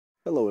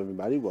Hello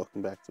everybody,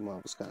 welcome back to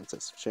Marvel's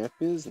Contest of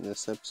Champions. In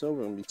this episode,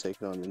 we're going to be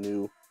taking on the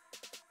new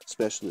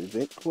special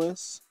event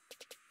quest.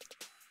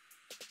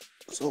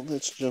 So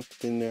let's jump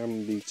in there. I'm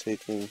going to be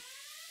taking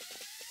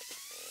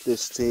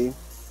this team.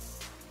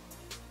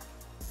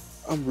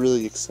 I'm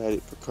really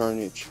excited for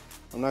Carnage.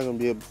 I'm not going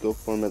to be able to go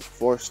for him as a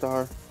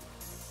 4-star,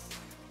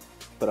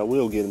 but I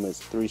will get him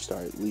as a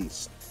 3-star at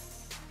least.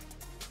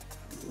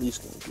 At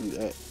least going to do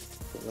that.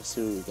 So let's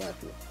see what we got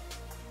here.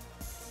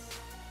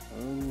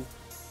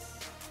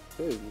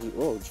 Okay,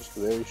 oh, just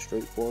a very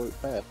straightforward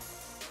path.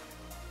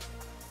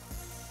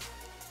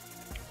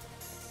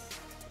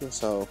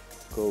 Guess I'll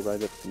go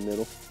right up the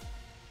middle.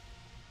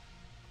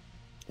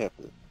 Have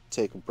to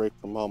take a break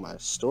from all my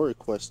story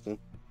questing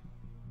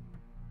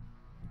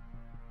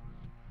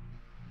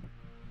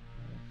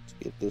to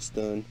get this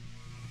done.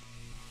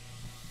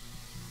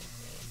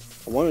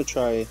 I want to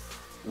try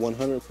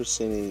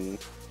 100%ing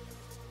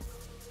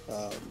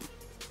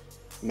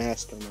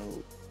master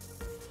mode.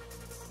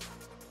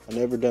 I've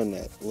never done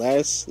that.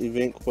 Last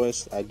event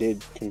quest I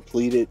did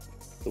complete it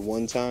the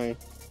one time.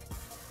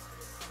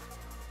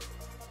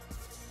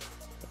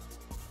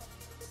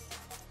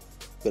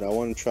 But I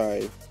want to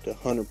try to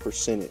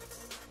 100% it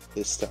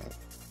this time.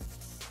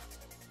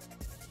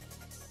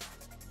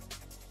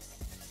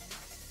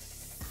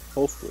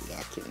 Hopefully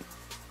I can.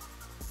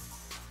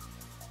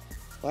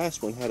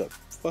 Last one had a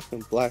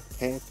fucking Black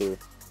Panther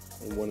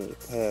in one of the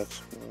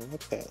paths. Man,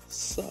 that path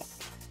sucked.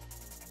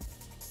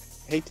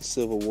 I hate the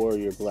Civil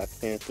Warrior Black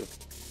Panther.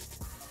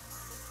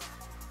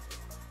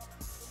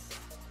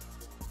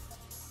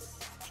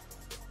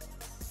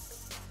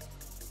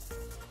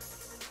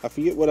 I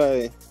forget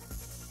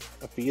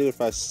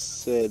if I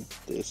said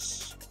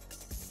this,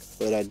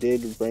 but I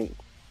did rank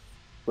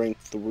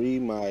 3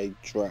 my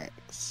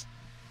Drax.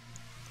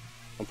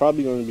 I'm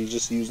probably going to be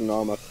just using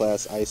all my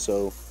class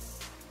ISO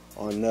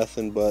on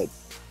nothing but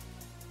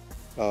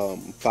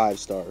 5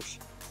 stars.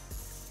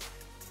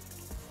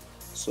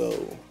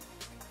 So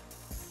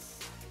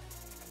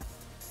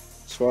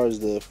as far as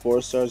the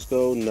 4 stars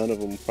go, none of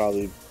them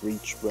probably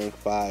reach rank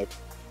 5.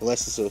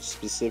 Unless it's a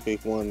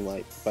specific one,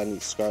 like if I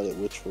need Scarlet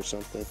Witch for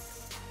something.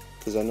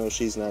 Because I know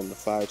she's not in the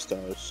 5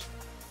 stars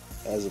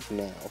as of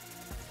now.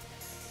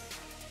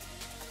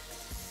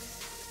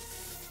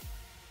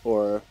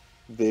 Or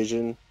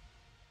Vision.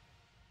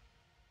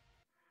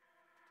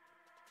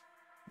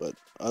 But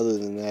other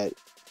than that,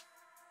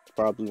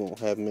 probably won't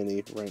have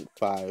many rank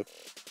 5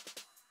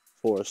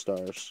 4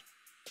 stars.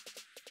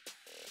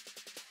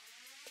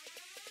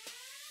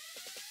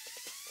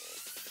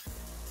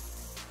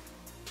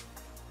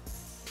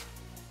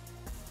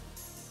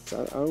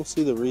 I don't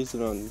see the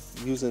reason on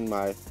using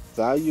my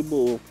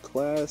valuable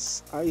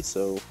class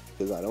ISO,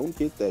 because I don't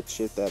get that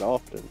shit that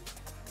often,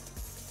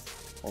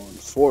 on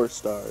 4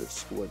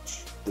 stars,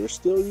 which they're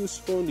still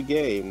useful in the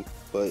game,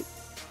 but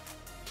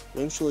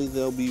eventually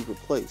they'll be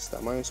replaced.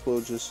 I might as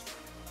well just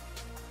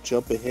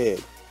jump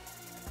ahead.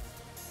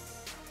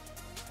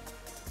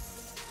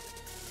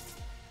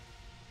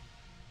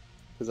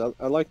 Because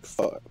I like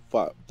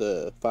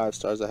the 5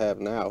 stars I have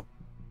now.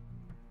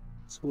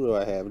 So who do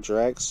I have?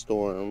 Drax,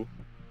 Storm,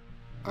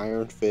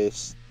 Iron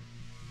Fist,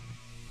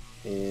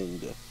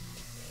 and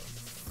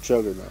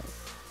Juggernaut.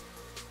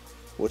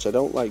 Which I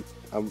don't like.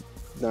 I'm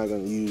not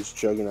going to use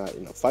Juggernaut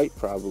in a fight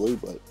probably,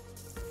 but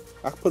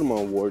I can put him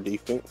on war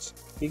defense.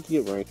 He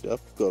can get ranked up,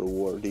 go to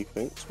war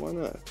defense. Why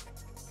not?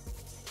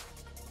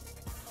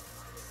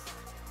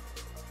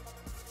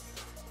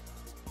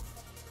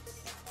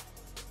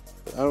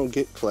 But I don't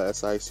get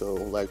class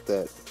ISO like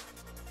that.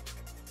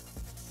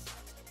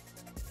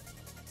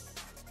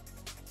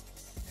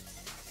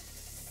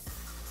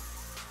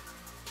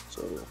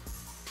 So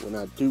when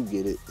I do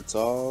get it, it's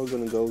all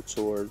gonna go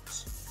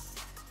towards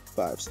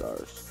 5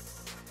 stars.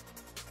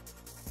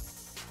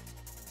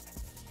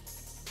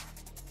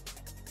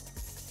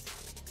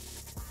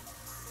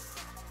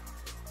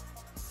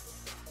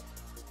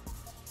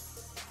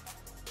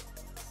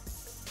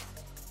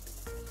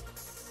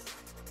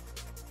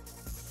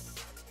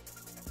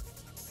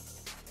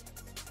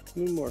 How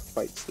many more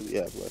fights do we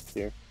have left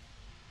here?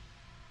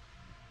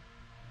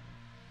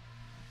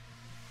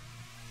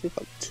 I think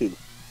like 2.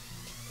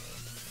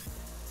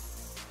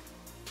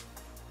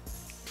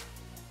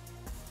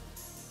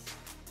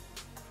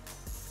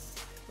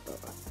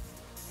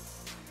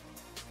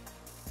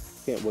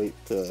 Can't wait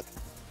to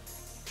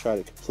try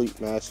to complete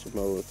master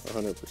mode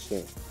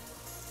 100%.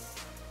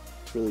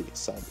 Really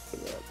excited for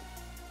that.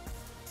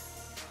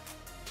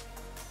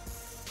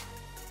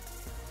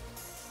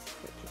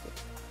 Okay.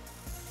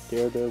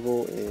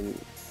 Daredevil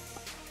and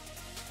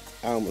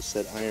I almost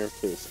said Iron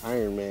Fist.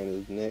 Iron Man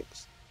is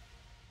next.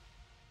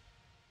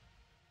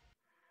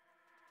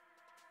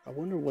 I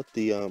wonder what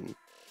the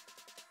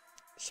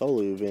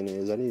solo event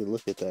is. I need to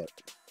look at that.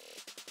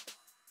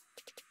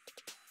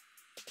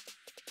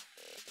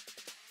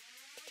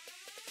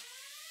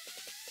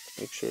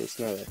 Make sure it's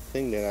not a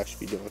thing that I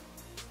should be doing.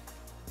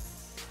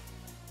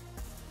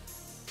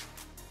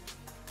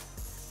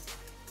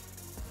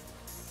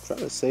 I'm trying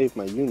to save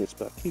my units,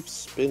 but I keep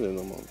spinning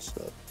them on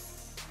stuff.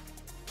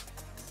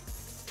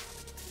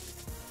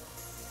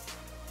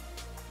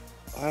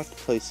 I have to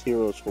place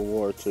Heroes for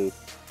War too.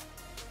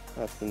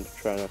 I have to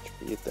try not to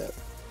forget that.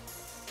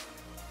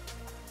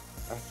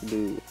 I have to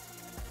do.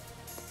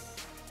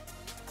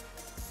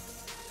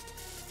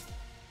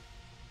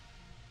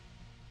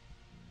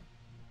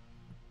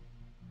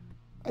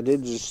 I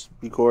did just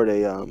record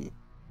a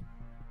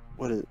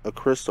a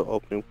crystal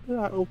opening. What did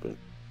I open?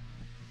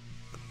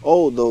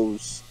 Oh,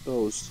 those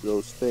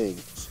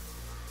things.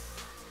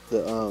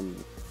 The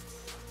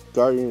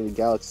Guardian of the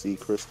Galaxy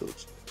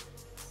crystals.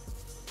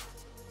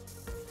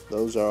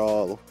 Those are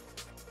all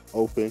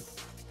open.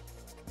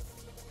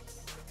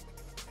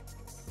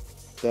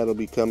 That'll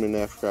be coming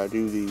after I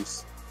do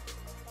these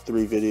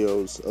 3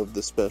 videos of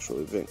the special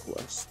event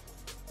quest.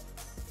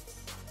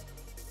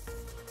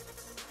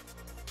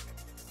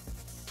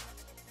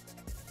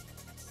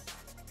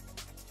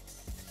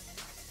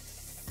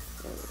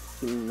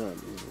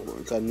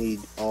 I need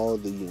all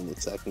the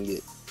units I can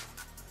get.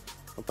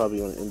 I'm probably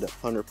going to end up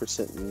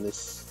 100% in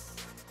this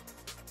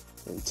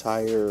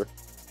entire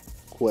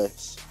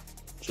quest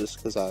just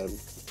because I'm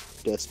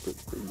desperate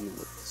for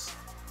units.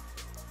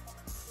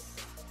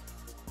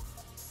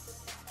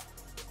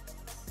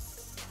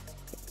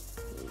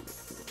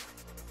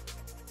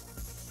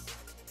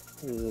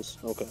 What is this?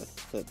 Okay,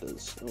 that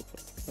does. Okay,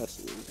 that's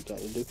what we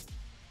gotta do.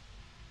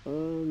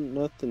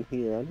 Nothing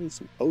here. I need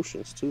some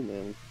potions too,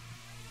 man.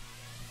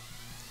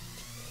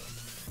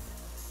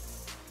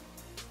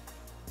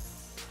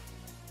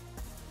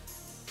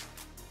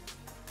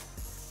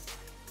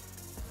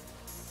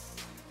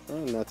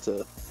 Trying not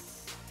to.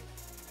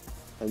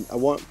 I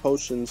want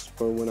potions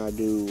for when I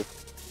do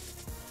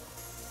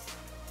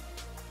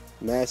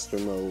master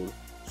mode,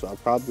 so I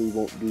probably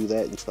won't do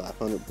that until I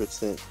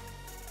 100%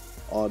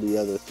 all the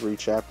other 3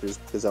 chapters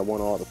because I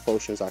want all the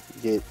potions I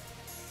can get.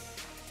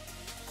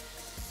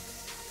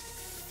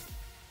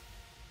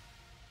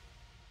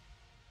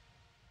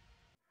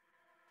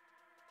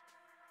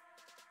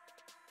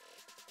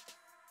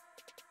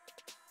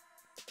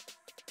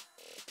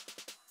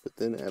 But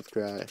then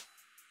after I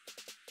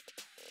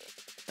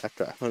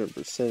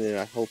 100% it,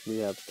 I hopefully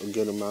have a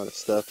good amount of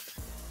stuff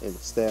in the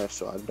stash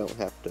so I don't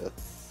have to.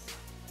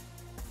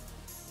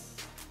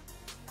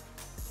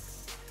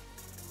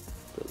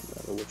 Doesn't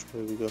matter which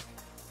way we go.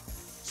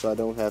 So I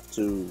don't have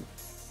to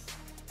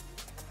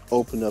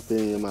open up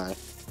any of my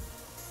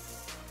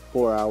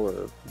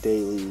 4-hour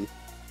daily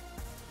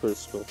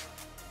crystal.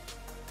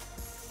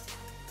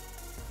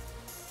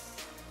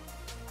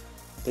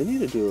 They need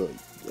to do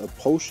a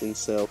potion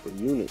sale for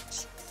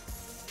units.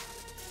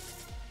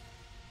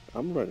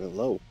 I'm running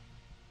low.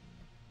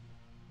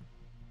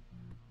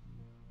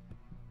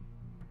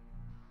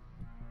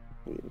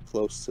 We're getting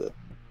close to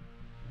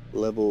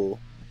level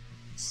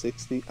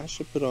 60. I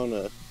should put on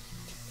a.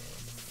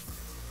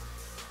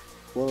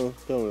 Well,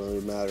 it don't really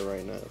matter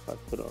right now if I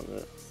put on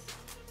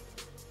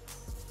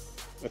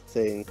a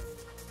thing,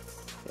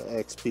 the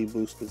XP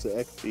boost, because the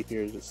XP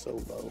here is just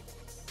so low.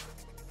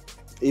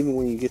 Even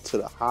when you get to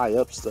the high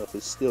up stuff,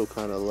 it's still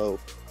kind of low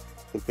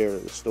compared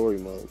to the story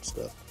mode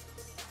stuff.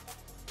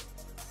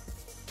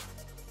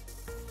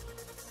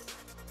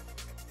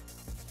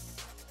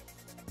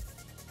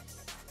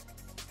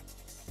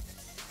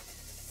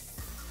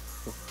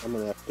 I'm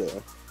gonna have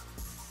to.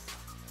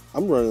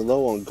 I'm running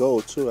low on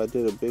gold too. I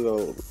did a big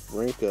old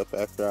rank up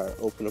after I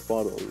opened up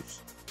all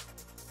those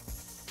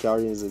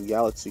Guardians of the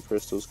Galaxy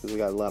crystals because I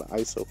got a lot of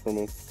ISO from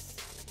them.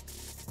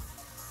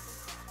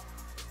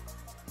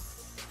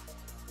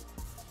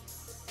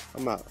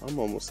 I'm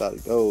almost out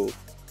of gold.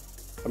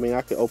 I mean,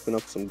 I could open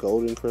up some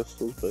golden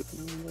crystals, but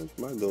that's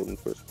my golden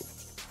crystals.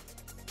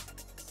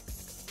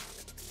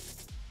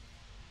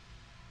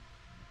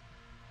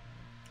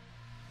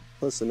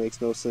 Plus, it makes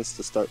no sense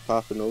to start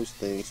popping those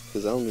things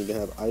because I don't even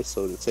have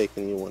ISO to take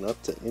anyone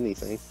up to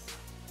anything.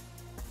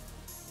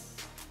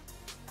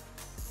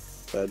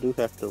 But I do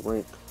have to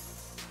rank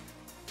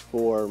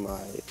for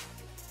my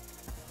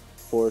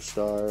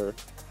 4-star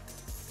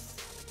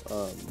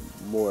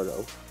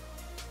Mordo.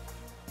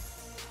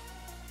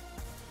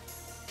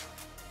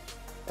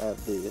 I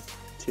have the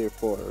tier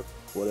 4,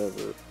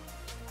 whatever,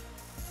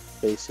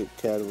 basic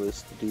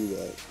catalyst to do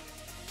that.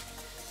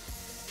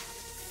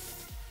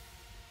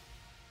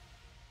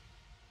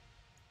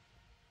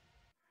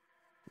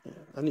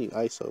 I need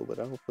ISO, but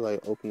I don't feel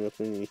like opening up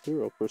any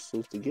hero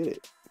crystals to get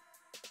it.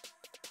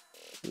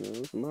 You know,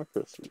 those are my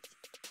crystals.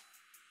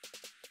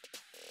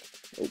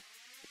 Oh.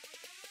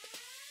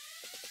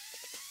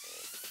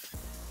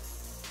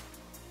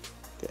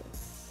 Okay.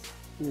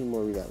 How many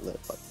more we got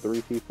left? Like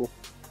 3 people?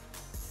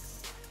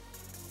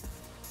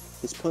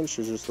 His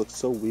Punisher just looks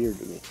so weird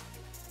to me.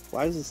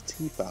 Why is his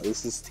teeth out?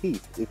 It's his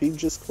teeth. If he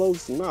just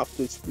closed his mouth,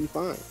 it should be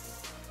fine.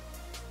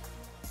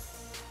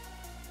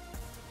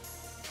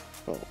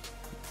 Oh.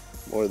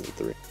 More than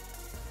 3.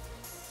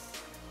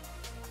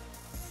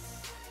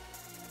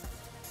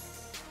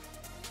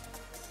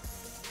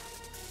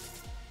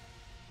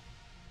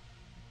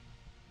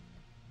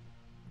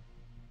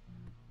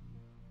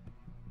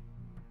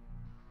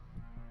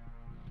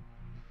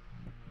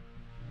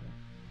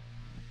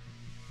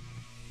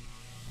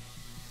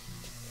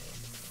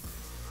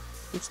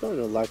 I'm starting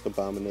to like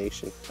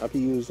Abomination. I'll be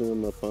using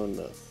him up on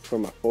for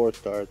my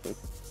 4-stars. And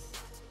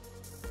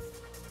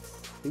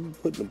he be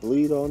putting the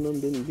bleed on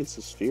them, then he gets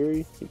his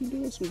fury. He be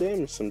doing some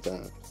damage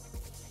sometimes.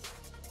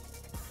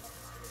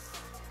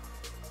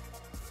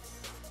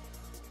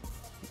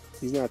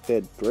 He's not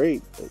that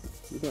great, but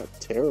he's not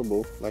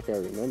terrible like I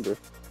remember.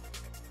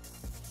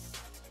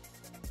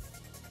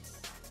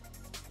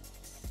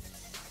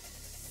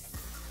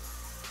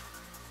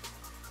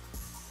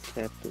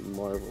 Captain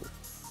Marvel.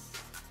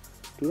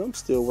 Dude, I'm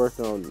still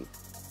working on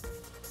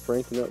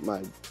ranking up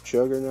my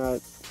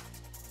Juggernaut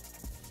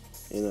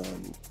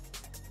and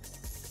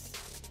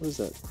what is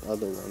that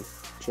other one?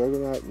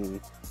 Juggernaut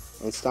and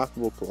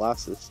Unstoppable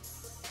Colossus.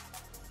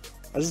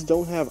 I just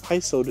don't have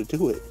ISO to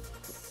do it.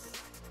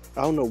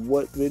 I don't know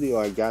what video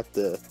I got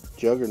the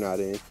Juggernaut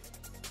in.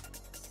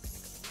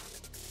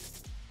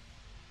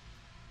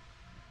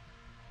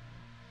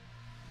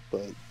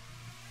 But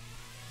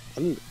I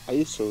need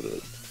ISO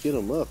to get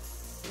them up,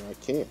 and I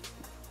can't.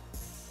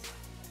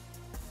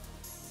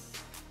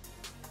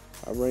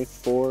 I ranked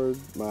 4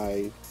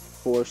 my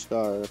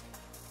 4-star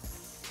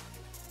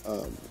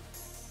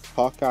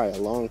Hawkeye a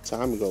long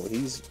time ago.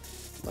 He's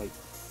like,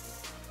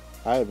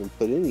 I haven't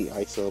put any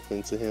ISO up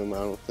into him, I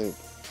don't think.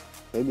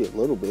 Maybe a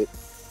little bit.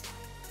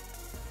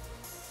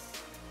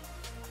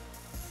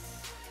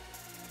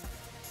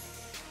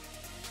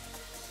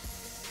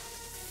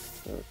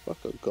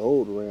 Fuck a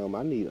gold realm.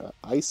 I need an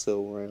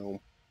ISO realm.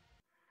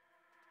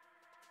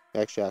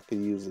 Actually, I could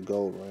use the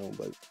gold realm,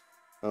 but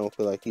I don't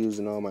feel like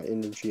using all my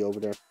energy over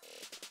there.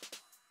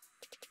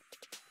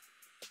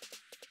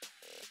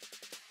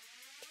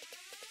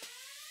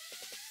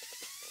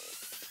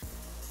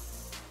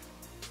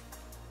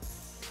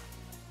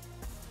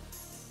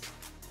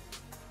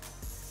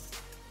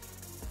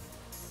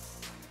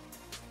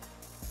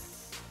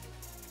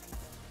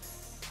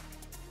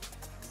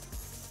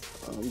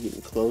 I'm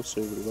getting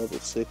closer to level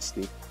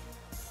 60.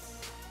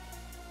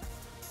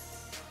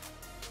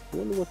 I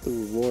wonder what the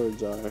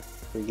rewards are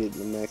for getting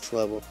the max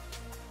level.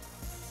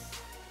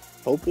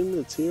 Hoping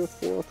the tier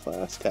 4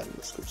 class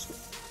catalyst or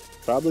something.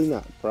 Probably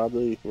not.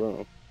 Probably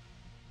wrong.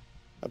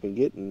 I've been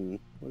getting,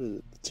 what is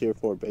it, the tier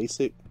 4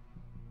 basic?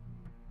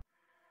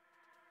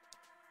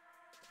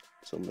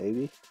 So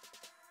maybe.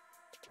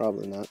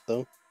 Probably not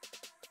though.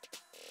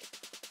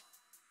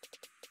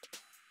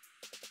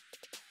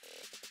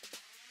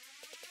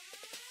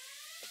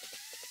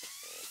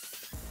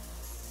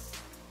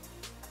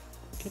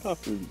 Get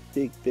off me, you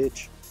big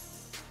bitch.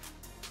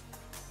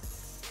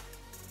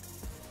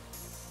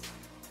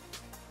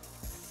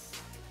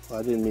 Well,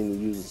 I didn't mean to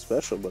use a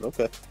special, but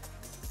okay.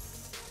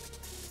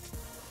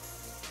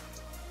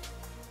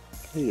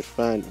 I need to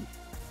find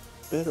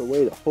a better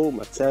way to hold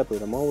my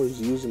tablet. I'm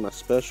always using my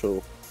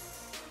special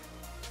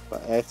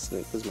by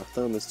accident because my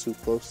thumb is too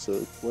close to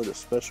where the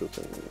special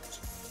thing is.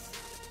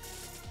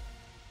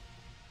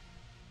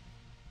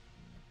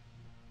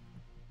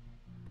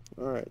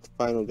 Alright, the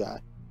final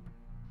guy.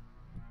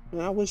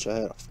 Man, I wish I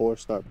had a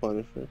 4-star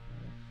Punisher.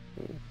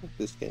 Fuck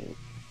this game.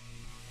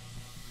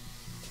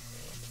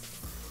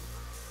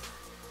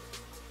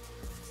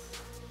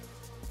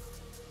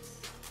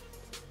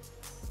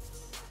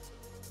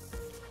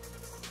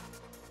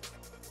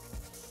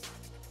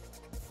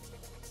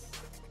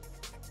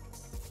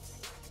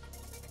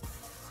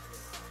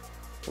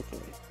 Okay.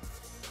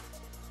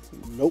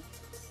 Nope.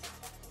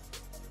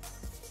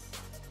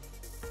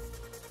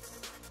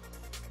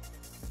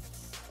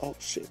 Oh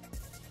shit.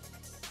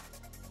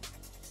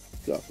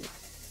 Got me.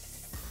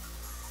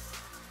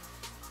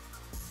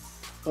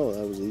 Oh,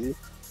 that was easy.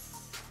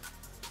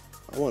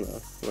 I wanna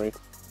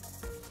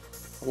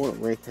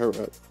rank her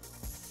up.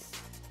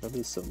 I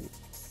need some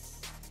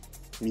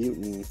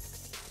mutant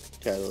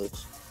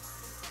catalyst.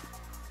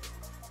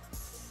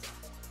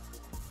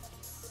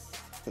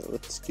 Okay,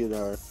 let's get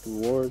our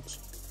rewards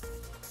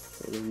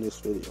and end this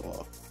video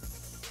off.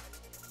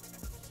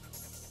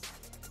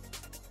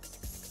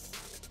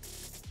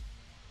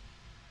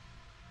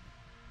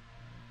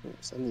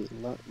 Yes, I need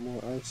a lot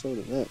more ISO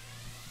than that.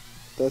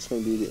 That's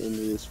going to be the end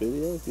of this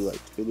video. If you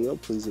liked the video,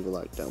 please leave a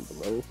like down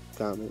below,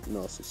 comment, and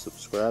also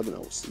subscribe, and I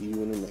will see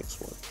you in the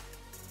next one.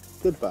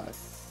 Goodbye.